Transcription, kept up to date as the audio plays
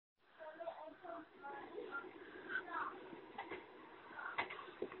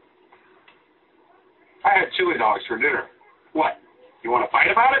chili dogs for dinner. What? You want to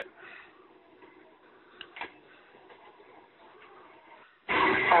fight about it?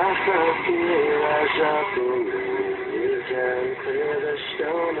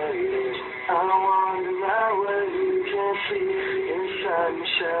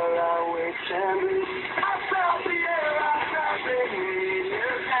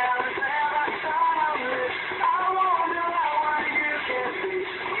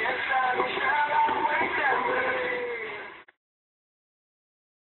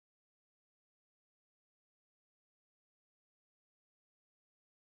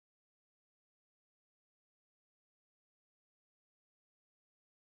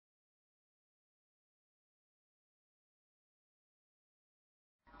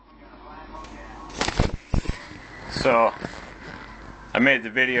 So, I made the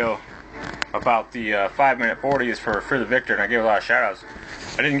video about the 5min40s for the Victor, and I gave a lot of shout outs.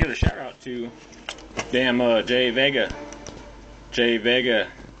 I didn't give a shout out to damn jvega,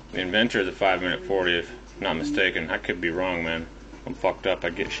 the inventor of the 5min40, if not mistaken. I could be wrong, man. I'm fucked up, I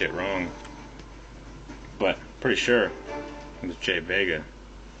get shit wrong. But, pretty sure it was jvega,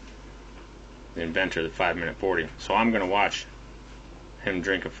 the inventor of the 5min40. So I'm gonna watch him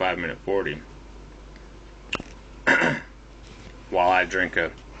drink a 5min40 while I drink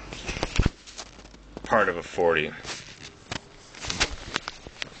a part of a 40.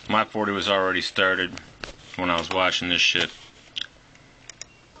 My 40 was already started when I was watching this shit.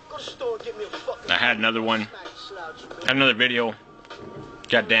 I had another one, had another video,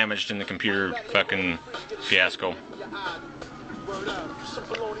 got damaged in the computer fucking fiasco.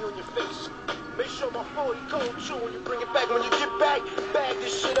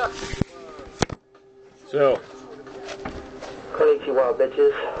 So, Konnichiwa,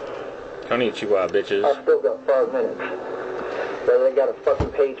 bitches. Konnichiwa, bitches. I still got 5 minutes. Whether they got a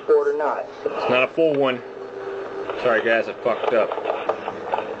fucking page for it or not. It's not a full one. Sorry guys, I fucked up.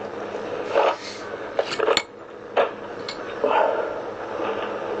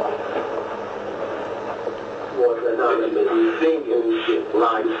 Was anonymous singing shit,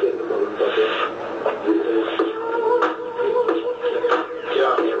 live singing, motherfucker.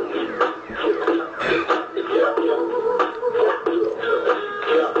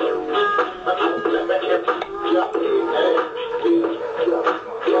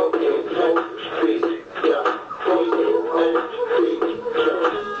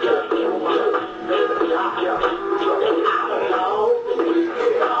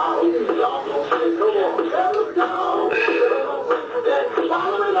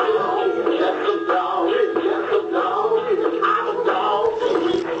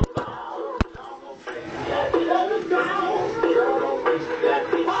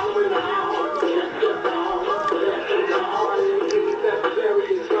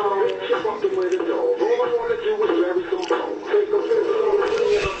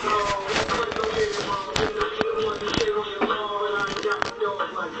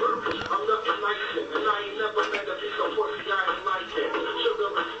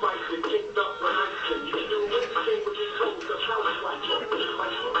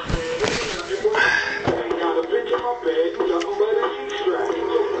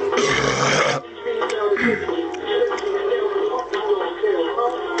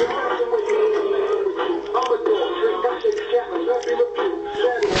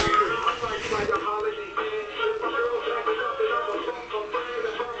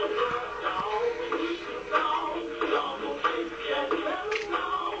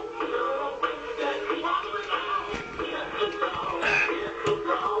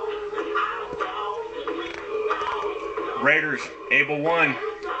 Raiders, Able 1,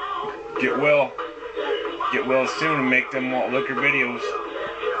 get well soon and make them want liquor videos.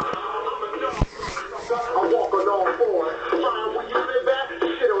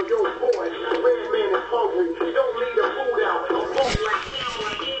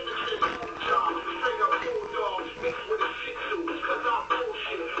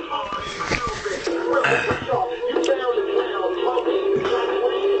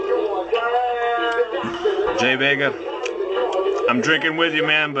 jvega, I'm drinking with you,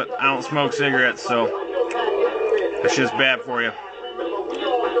 man, but I don't smoke cigarettes, so it's just bad for you.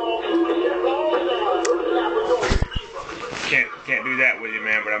 Can't do that with you,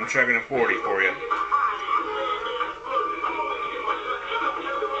 man, but I'm chugging a 40 for you.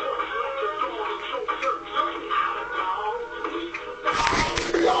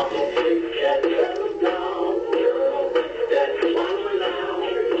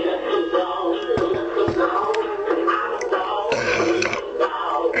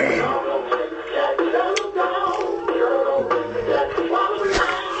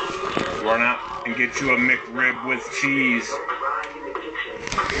 get you a McRib with cheese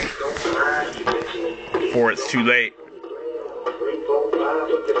before it's too late.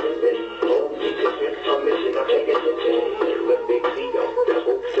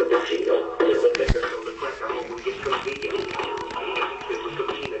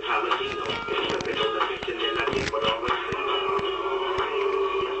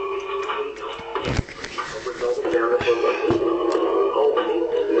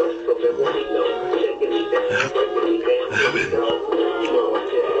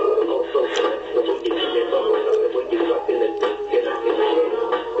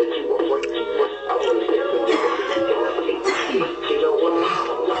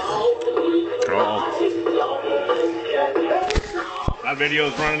 My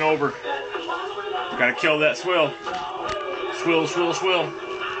video's running over. Gotta kill that swill. Swill, swill, swill.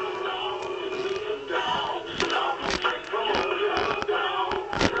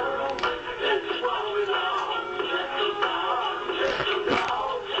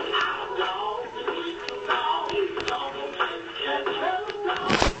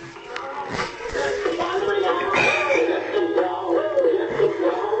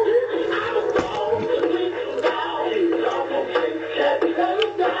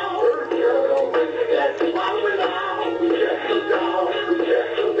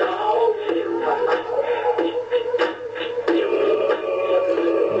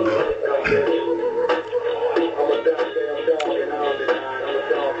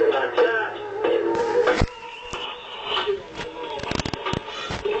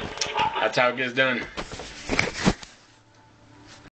 That's how it gets done.